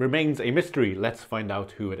winner remains a mystery. Let's find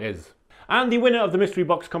out who it is. And the winner of the mystery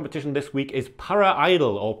box competition this week is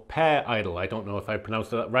Para-Idol, or Pear-Idol, I don't know if I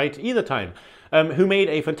pronounced that right either time, who made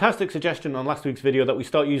a fantastic suggestion on last week's video that we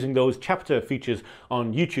start using those chapter features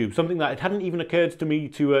on YouTube, something that it hadn't even occurred to me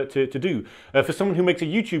to do. For someone who makes a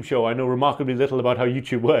YouTube show, I know remarkably little about how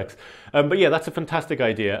YouTube works. But yeah, that's a fantastic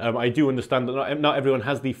idea. I do understand that not everyone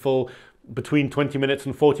has the full between 20 minutes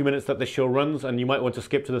and 40 minutes that this show runs, and you might want to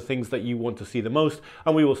skip to the things that you want to see the most,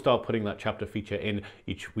 and we will start putting that chapter feature in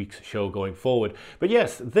each week's show going forward. But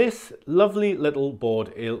yes, this lovely little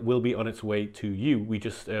board will be on its way to you. We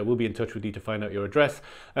just will be in touch with you to find out your address.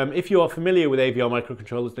 If you are familiar with AVR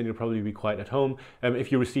microcontrollers, then you'll probably be quite at home.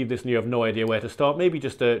 If you receive this and you have no idea where to start, maybe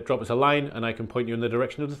just drop us a line and I can point you in the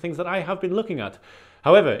direction of the things that I have been looking at.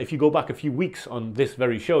 However, if you go back a few weeks on this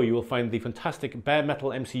very show, you will find the fantastic Bare Metal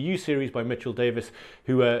MCU series by Mitchell Davis,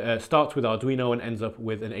 who starts with Arduino and ends up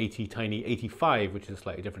with an AT-Tiny85, which is a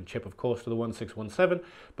slightly different chip, of course, to the 1617,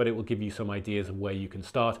 but it will give you some ideas of where you can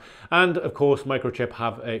start. And, of course, Microchip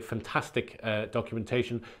have a fantastic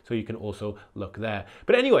documentation, so you can also look there.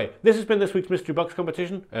 But anyway, this has been this week's Mystery Box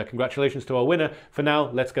competition. Congratulations to our winner. For now,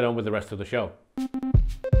 let's get on with the rest of the show.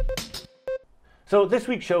 So this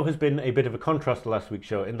week's show has been a bit of a contrast to last week's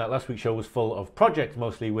show, in that last week's show was full of projects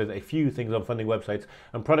mostly, with a few things on funding websites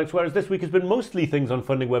and products, whereas this week has been mostly things on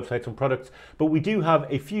funding websites and products, but we do have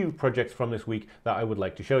a few projects from this week that I would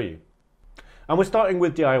like to show you. And we're starting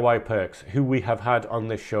with DIY Perks, who we have had on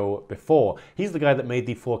this show before. He's the guy that made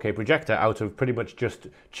the 4K projector out of pretty much just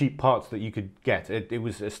cheap parts that you could get. It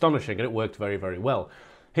was astonishing and it worked very, very well.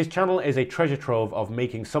 His channel is a treasure trove of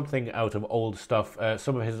making something out of old stuff.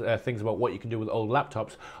 Some of his things about what you can do with old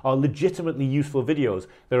laptops are legitimately useful videos.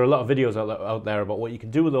 There are a lot of videos out there about what you can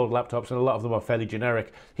do with old laptops, and a lot of them are fairly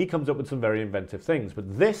generic. He comes up with some very inventive things,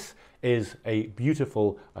 but this is a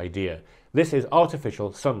beautiful idea. This is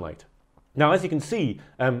artificial sunlight. Now, as you can see,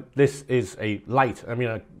 this is a light. I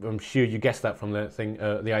mean, I'm sure you guessed that from the thing,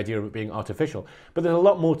 the idea of it being artificial. But there's a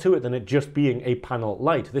lot more to it than it just being a panel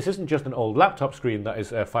light. This isn't just an old laptop screen that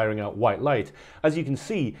is firing out white light. As you can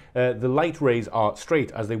see, the light rays are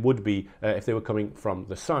straight, as they would be if they were coming from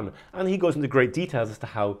the sun. And he goes into great details as to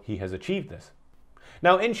how he has achieved this.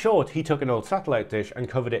 Now, in short, he took an old satellite dish and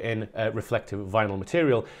covered it in reflective vinyl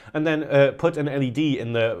material, and then put an LED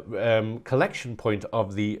in the collection point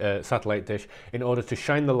of the satellite dish in order to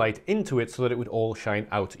shine the light into it so that it would all shine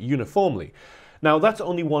out uniformly. Now, that's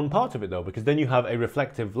only one part of it, though, because then you have a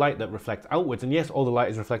reflective light that reflects outwards, and yes, all the light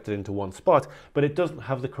is reflected into one spot, but it doesn't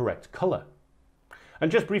have the correct color.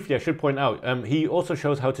 And just briefly, I should point out, he also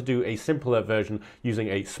shows how to do a simpler version using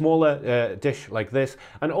a smaller dish like this,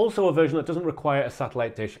 and also a version that doesn't require a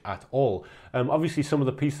satellite dish at all. Obviously, some of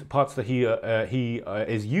the parts that he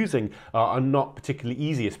is using are not particularly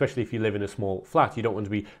easy, especially if you live in a small flat. You don't want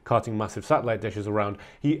to be carting massive satellite dishes around.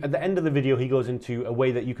 At the end of the video, he goes into a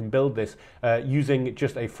way that you can build this using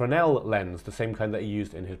just a Fresnel lens, the same kind that he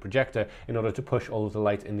used in his projector, in order to push all of the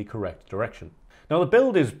light in the correct direction. Now the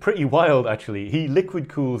build is pretty wild actually. He liquid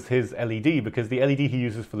cools his LED because the LED he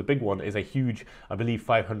uses for the big one is a huge, I believe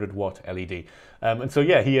 500 watt LED. And so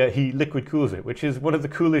yeah, he liquid cools it, which is one of the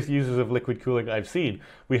coolest uses of liquid cooling I've seen.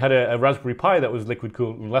 We had a Raspberry Pi that was liquid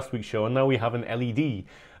cooled in last week's show, and now we have an LED.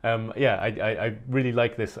 Yeah, I really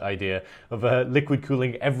like this idea of liquid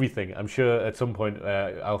cooling everything. I'm sure at some point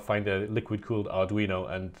I'll find a liquid cooled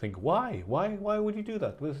Arduino and think, why would you do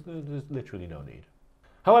that? There's literally no need.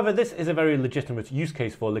 However, this is a very legitimate use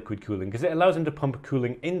case for liquid cooling because it allows him to pump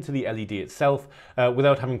cooling into the LED itself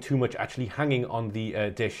without having too much actually hanging on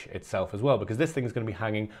the dish itself as well, because this thing is going to be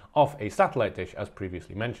hanging off a satellite dish as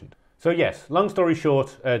previously mentioned. So yes, long story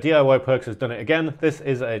short, DIY Perks has done it again. This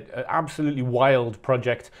is an absolutely wild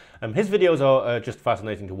project. His videos are just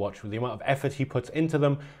fascinating to watch with the amount of effort he puts into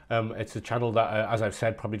them. It's a channel that, as I've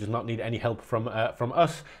said, probably does not need any help from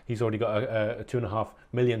us. He's already got a 2.5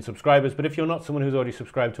 million subscribers, but if you're not someone who's already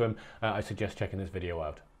subscribed to him, I suggest checking this video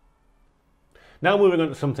out. Now moving on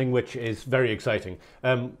to something which is very exciting.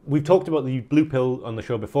 We've talked about the Blue Pill on the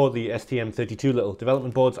show before, the STM32 little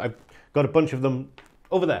development boards. I've got a bunch of them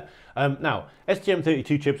over there. Now,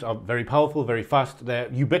 STM32 chips are very powerful, very fast.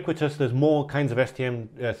 They're ubiquitous. There's more kinds of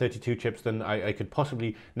STM32 chips than I could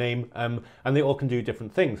possibly name, and they all can do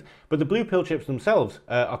different things. But the Blue Pill chips themselves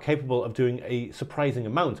are capable of doing a surprising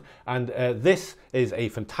amount, and this is a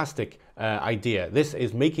fantastic idea. This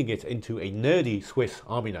is making it into a nerdy Swiss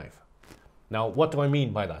Army knife. Now, what do I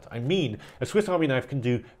mean by that? I mean, a Swiss Army knife can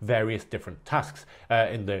do various different tasks.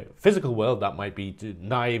 In the physical world, that might be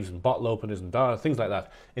knives and bottle openers and things like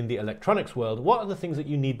that. In the electronics world, what are the things that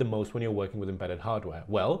you need the most when you're working with embedded hardware?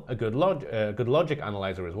 Well, a good logic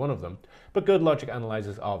analyzer is one of them, but good logic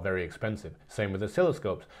analyzers are very expensive. Same with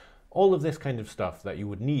oscilloscopes. All of this kind of stuff that you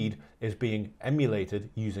would need is being emulated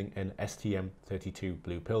using an STM32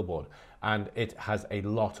 Blue Pill board, and it has a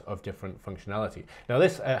lot of different functionality. Now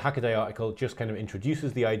this Hackaday article just kind of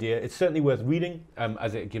introduces the idea. It's certainly worth reading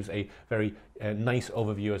as it gives a very nice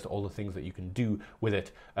overview as to all the things that you can do with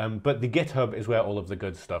it, but the GitHub is where all of the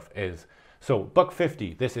good stuff is. So,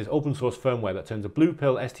 Buck50, this is open source firmware that turns a Blue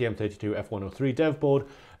Pill STM32 F103 dev board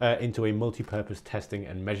into a multi-purpose testing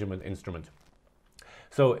and measurement instrument.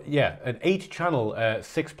 So yeah, an 8-channel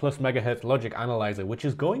 6+ megahertz logic analyzer, which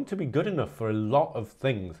is going to be good enough for a lot of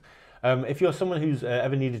things. If you're someone who's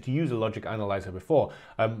ever needed to use a logic analyzer before,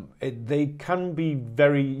 they can be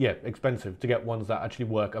very expensive to get ones that actually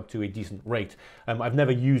work up to a decent rate. I've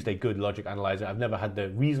never used a good logic analyzer. I've never had the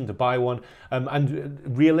reason to buy one. And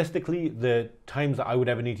realistically, the times that I would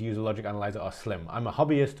ever need to use a logic analyzer are slim. I'm a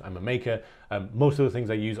hobbyist, I'm a maker. Most of the things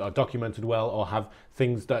I use are documented well or have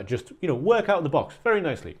things that just, work out of the box very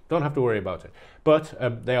nicely. Don't have to worry about it.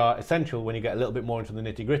 But they are essential when you get a little bit more into the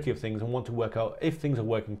nitty-gritty of things and want to work out if things are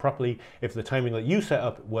working properly, if the timing that you set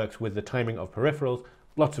up works with the timing of peripherals,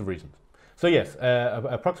 lots of reasons. So yes,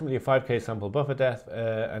 approximately a 5K sample buffer depth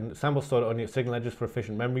and sample stored only at signal edges for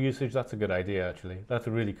efficient memory usage. That's a good idea, actually. That's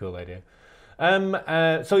a really cool idea.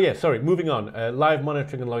 So yeah, sorry, moving on. Live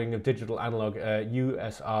monitoring and logging of digital analog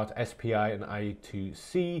USART, SPI and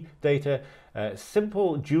I2C data.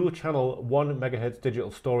 Simple dual channel 1 megahertz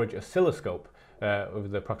digital storage oscilloscope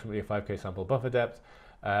with approximately a 5K sample buffer depth.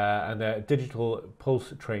 And a digital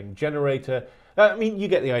pulse train generator. I mean, you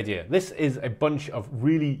get the idea. This is a bunch of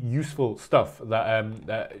really useful stuff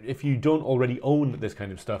that if you don't already own this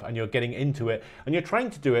kind of stuff and you're getting into it and you're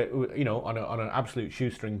trying to do it, on an absolute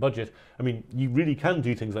shoestring budget. I mean, you really can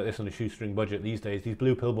do things like this on a shoestring budget these days. These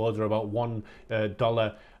Blue Pill boards are about $1,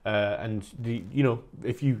 and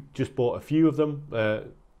if you just bought a few of them,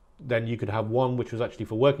 then you could have one which was actually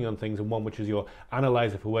for working on things and one which is your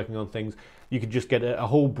analyzer for working on things. You could just get a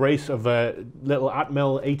whole brace of little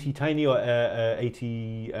Atmel 80 Tiny or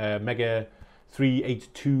 80 Mega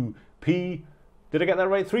 382P. Did I get that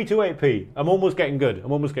right? 328P. I'm almost getting good. You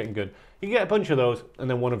can get a bunch of those and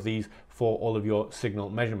then one of these for all of your signal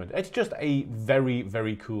measurement. It's just a very,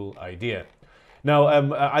 very cool idea. Now,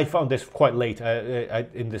 I found this quite late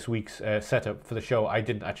in this week's setup for the show. I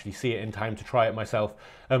didn't actually see it in time to try it myself,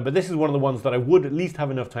 but this is one of the ones that I would at least have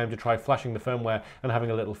enough time to try flashing the firmware and having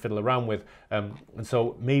a little fiddle around with. And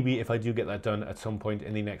so maybe if I do get that done at some point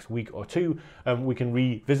in the next week or two, we can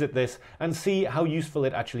revisit this and see how useful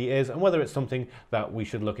it actually is and whether it's something that we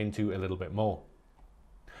should look into a little bit more.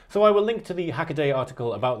 So I will link to the Hackaday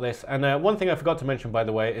article about this, and one thing I forgot to mention, by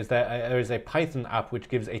the way, is that there is a Python app which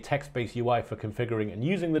gives a text-based UI for configuring and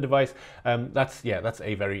using the device. That's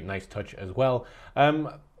a very nice touch as well.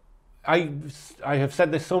 I have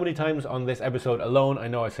said this so many times on this episode alone. I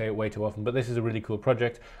know I say it way too often, but this is a really cool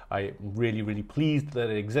project. I'm really, really pleased that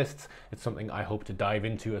it exists. It's something I hope to dive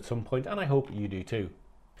into at some point, and I hope you do too.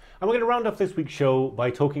 And we're going to round off this week's show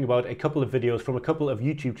by talking about a couple of videos from a couple of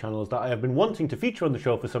YouTube channels that I have been wanting to feature on the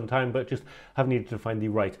show for some time, but just have needed to find the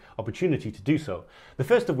right opportunity to do so. The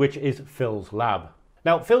first of which is Phil's Lab.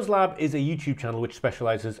 Now, Phil's Lab is a YouTube channel which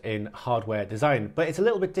specializes in hardware design, but it's a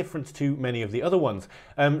little bit different to many of the other ones.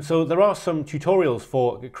 So there are some tutorials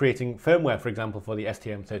for creating firmware, for example, for the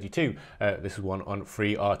STM32. This is one on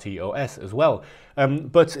FreeRTOS as well.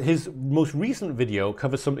 But his most recent video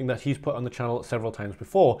covers something that he's put on the channel several times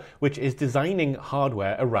before, which is designing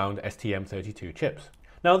hardware around STM32 chips.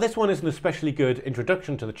 Now, this one is an especially good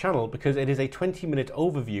introduction to the channel because it is a 20-minute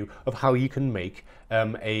overview of how you can make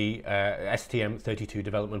a STM32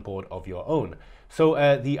 development board of your own. So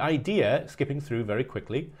the idea, skipping through very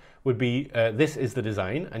quickly, would be this is the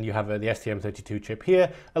design, and you have the STM32 chip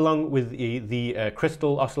here, along with the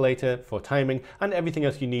crystal oscillator for timing, and everything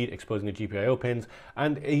else you need, exposing the GPIO pins.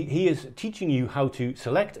 And he is teaching you how to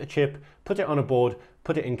select a chip, put it on a board,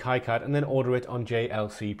 put it in KiCad, and then order it on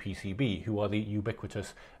JLC PCB, who are the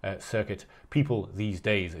ubiquitous circuit people these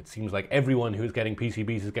days. It seems like everyone who is getting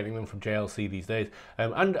PCBs is getting them from JLC these days,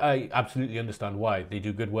 and I absolutely understand why. They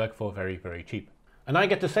do good work for very, very cheap. And I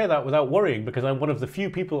get to say that without worrying because I'm one of the few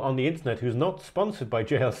people on the internet who's not sponsored by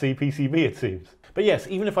JLC PCB, it seems. But yes,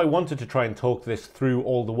 even if I wanted to try and talk this through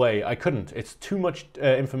all the way, I couldn't. It's too much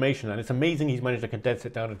information, and it's amazing he's managed to condense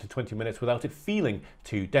it down into 20 minutes without it feeling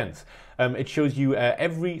too dense. It shows you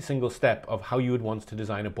every single step of how you would want to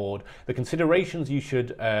design a board, the considerations you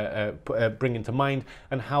should bring into mind,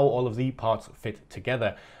 and how all of the parts fit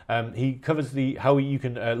together. He covers how you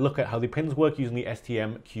can look at how the pins work using the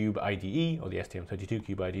STM Cube IDE, or the STM32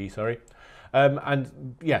 Cube IDE, sorry.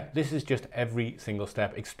 And yeah, this is just every single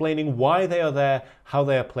step, explaining why they are there, how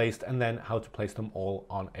they are placed, and then how to place them all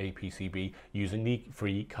on a PCB using the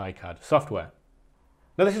free KiCad software.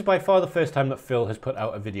 Now, this is by far the first time that Phil has put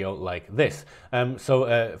out a video like this.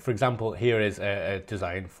 For example, here is a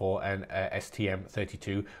design for an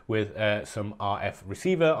STM32 with some RF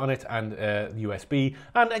receiver on it and USB.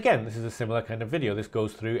 And again, this is a similar kind of video. This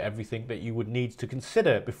goes through everything that you would need to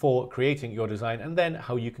consider before creating your design, and then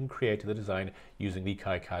how you can create the design using the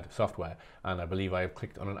KiCad software. And I believe I have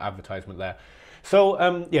clicked on an advertisement there.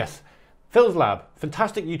 So yes. Phil's Lab,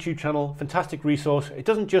 fantastic YouTube channel, fantastic resource. It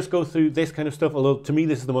doesn't just go through this kind of stuff, although to me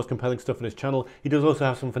this is the most compelling stuff on his channel. He does also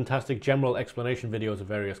have some fantastic general explanation videos of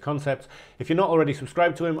various concepts. If you're not already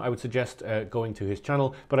subscribed to him, I would suggest going to his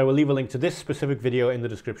channel, but I will leave a link to this specific video in the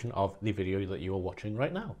description of the video that you are watching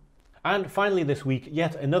right now. And finally this week,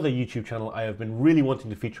 yet another YouTube channel I have been really wanting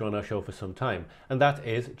to feature on our show for some time, and that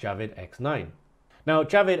is JavidX9. Now,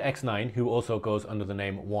 JavidX9, who also goes under the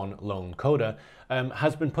name One Lone Coder,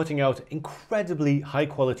 has been putting out incredibly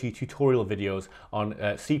high-quality tutorial videos on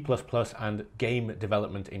C++ and game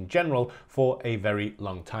development in general for a very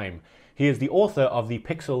long time. He is the author of the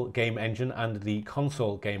Pixel game engine and the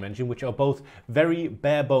console game engine, which are both very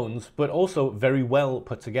bare bones, but also very well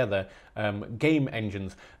put together game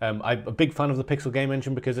engines. I'm a big fan of the Pixel game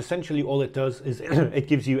engine because essentially all it does is it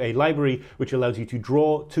gives you a library which allows you to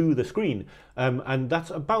draw to the screen. And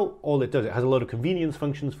that's about all it does. It has a lot of convenience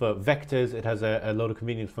functions for vectors. It has a lot of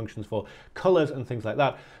convenience functions for colors and things like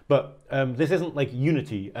that. But this isn't like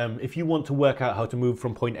Unity. If you want to work out how to move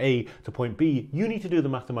from point A to point B, you need to do the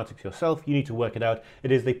mathematics yourself. You need to work it out.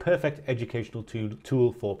 It is the perfect educational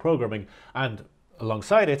tool for programming. And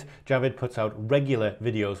alongside it, Javid puts out regular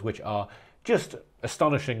videos which are just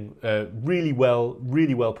astonishing, really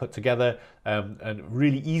well put together, and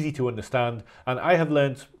really easy to understand. And I have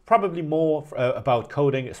learned probably more about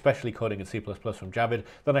coding, especially coding in C++ from Javid,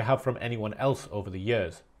 than I have from anyone else over the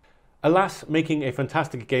years. Alas, making a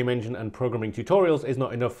fantastic game engine and programming tutorials is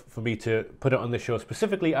not enough for me to put it on this show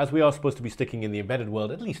specifically, as we are supposed to be sticking in the embedded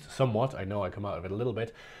world, at least somewhat. I know I come out of it a little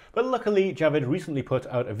bit. But luckily, Javid recently put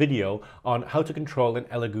out a video on how to control an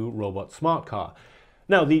Elegoo robot smart car.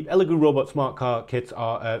 Now, the Elegoo Robot Smart Car kits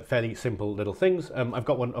are fairly simple little things. I've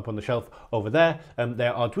got one up on the shelf over there.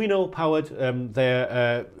 They're Arduino powered.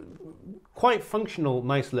 They're quite functional,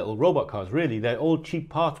 nice little robot cars, really. They're all cheap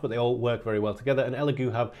parts, but they all work very well together. And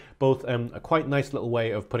Elegoo have both a quite nice little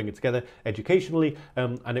way of putting it together educationally,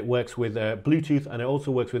 and it works with Bluetooth, and it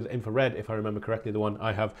also works with infrared, if I remember correctly, the one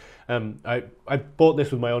I have. I bought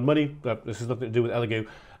this with my own money. This has nothing to do with Elegoo.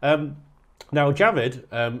 Now,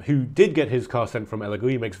 Javid, who did get his car sent from Elegoo,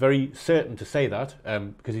 he makes very certain to say that,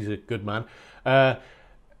 because he's a good man,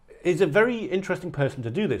 is a very interesting person to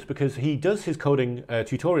do this, because he does his coding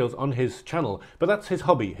tutorials on his channel, but that's his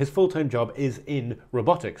hobby. His full-time job is in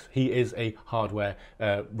robotics. He is a hardware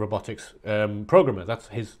robotics programmer. That's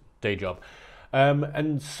his day job.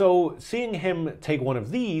 And so seeing him take one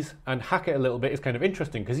of these and hack it a little bit is kind of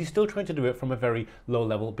interesting, because he's still trying to do it from a very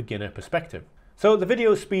low-level beginner perspective. So the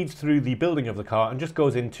video speeds through the building of the car and just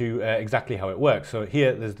goes into exactly how it works. So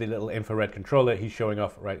here there's the little infrared controller he's showing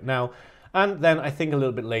off right now. And then I think a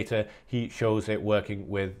little bit later, he shows it working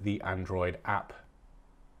with the Android app.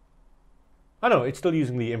 Oh no, it's still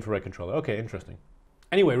using the infrared controller. Okay, interesting.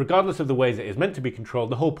 Anyway, regardless of the ways it is meant to be controlled,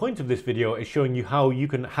 the whole point of this video is showing you how you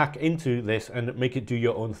can hack into this and make it do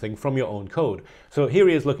your own thing from your own code. So here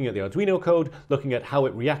he is looking at the Arduino code, looking at how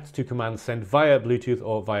it reacts to commands sent via Bluetooth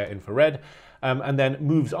or via infrared, and then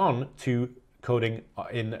moves on to coding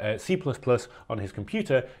in C++ on his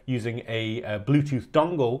computer using a Bluetooth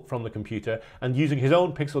dongle from the computer and using his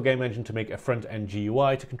own pixel game engine to make a front-end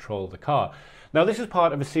GUI to control the car. Now, this is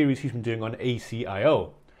part of a series he's been doing on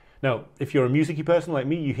ACIO. Now, if you're a musicy person like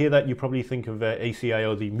me, you hear that, you probably think of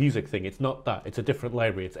ACIO, the music thing. It's not that. It's a different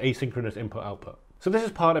library. It's asynchronous input-output. So this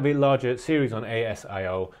is part of a larger series on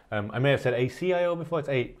ASIO. I may have said ACIO before, it's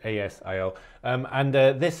ASIO.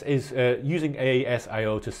 This is using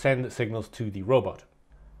ASIO to send signals to the robot.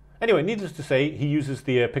 Anyway, needless to say, he uses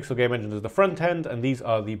the Pixel Game Engine as the front end, and these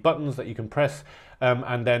are the buttons that you can press,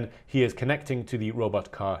 and then he is connecting to the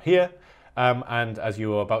robot car here. And as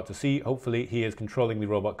you are about to see, hopefully he is controlling the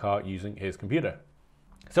robot car using his computer.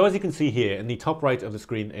 So as you can see here, in the top right of the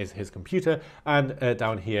screen is his computer, and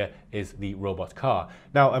down here is the robot car.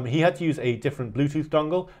 Now, he had to use a different Bluetooth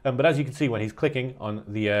dongle, but as you can see, when he's clicking on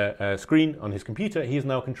the screen on his computer, he is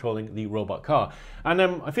now controlling the robot car. And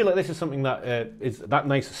I feel like this is something that is that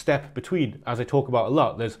nice step between, as I talk about a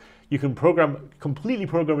lot. You can completely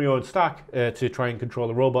program your own stack to try and control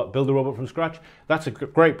a robot, build a robot from scratch. That's a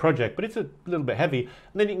great project, but it's a little bit heavy.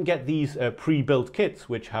 And then you can get these pre-built kits,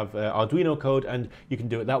 which have Arduino code, and you can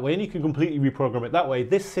do it that way, and you can completely reprogram it that way.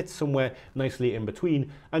 This sits somewhere nicely in between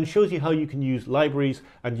and shows you how you can use libraries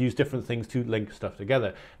and use different things to link stuff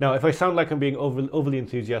together. Now, if I sound like I'm being overly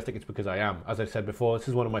enthusiastic, it's because I am. As I've said before, this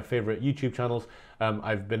is one of my favorite YouTube channels.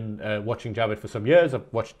 I've been watching Javid for some years. I've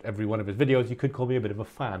watched every one of his videos. You could call me a bit of a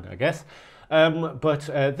fan, I guess. But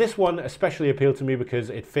this one especially appealed to me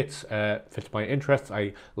because it fits my interests.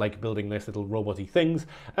 I like building nice little robot-y things,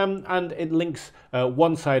 and it links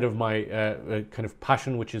one side of my kind of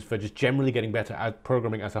passion, which is for just generally getting better at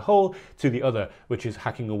programming as a whole, to the other, which is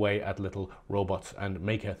hacking away at little robots and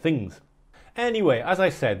maker things. Anyway, as I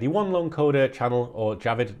said, the One Lone Coder channel, or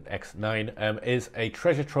Javid X9, is a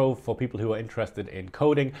treasure trove for people who are interested in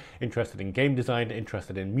coding, interested in game design,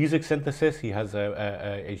 interested in music synthesis. He has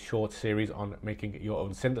a short series on making your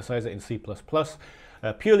own synthesizer in C++.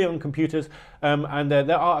 Purely on computers, and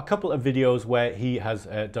there are a couple of videos where he has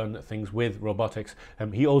done things with robotics.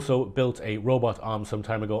 He also built a robot arm some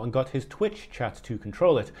time ago and got his Twitch chat to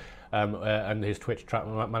control it. And his Twitch chat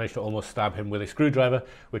managed to almost stab him with a screwdriver,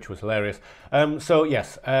 which was hilarious. So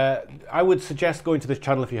yes, I would suggest going to this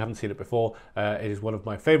channel if you haven't seen it before. It is one of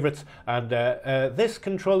my favorites, and this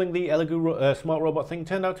controlling the Elegoo smart robot thing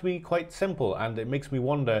turned out to be quite simple, and it makes me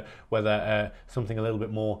wonder whether something a little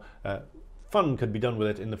bit more fun could be done with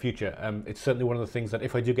it in the future. It's certainly one of the things that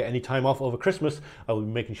if I do get any time off over Christmas, I will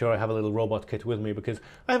be making sure I have a little robot kit with me, because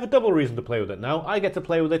I have a double reason to play with it now. I get to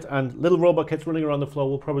play with it, and little robot kits running around the floor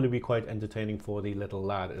will probably be quite entertaining for the little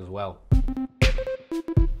lad as well.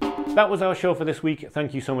 That was our show for this week.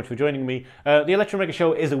 Thank you so much for joining me. The Electromaker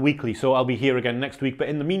Show is a weekly, so I'll be here again next week. But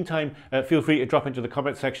in the meantime, feel free to drop into the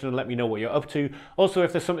comment section and let me know what you're up to. Also,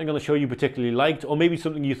 if there's something on the show you particularly liked, or maybe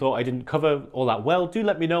something you thought I didn't cover all that well, do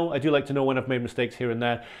let me know. I do like to know when I've made mistakes here and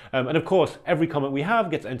there. And of course, every comment we have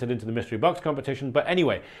gets entered into the mystery box competition. But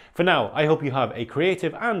anyway, for now, I hope you have a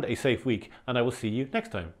creative and a safe week, and I will see you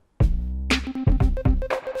next time.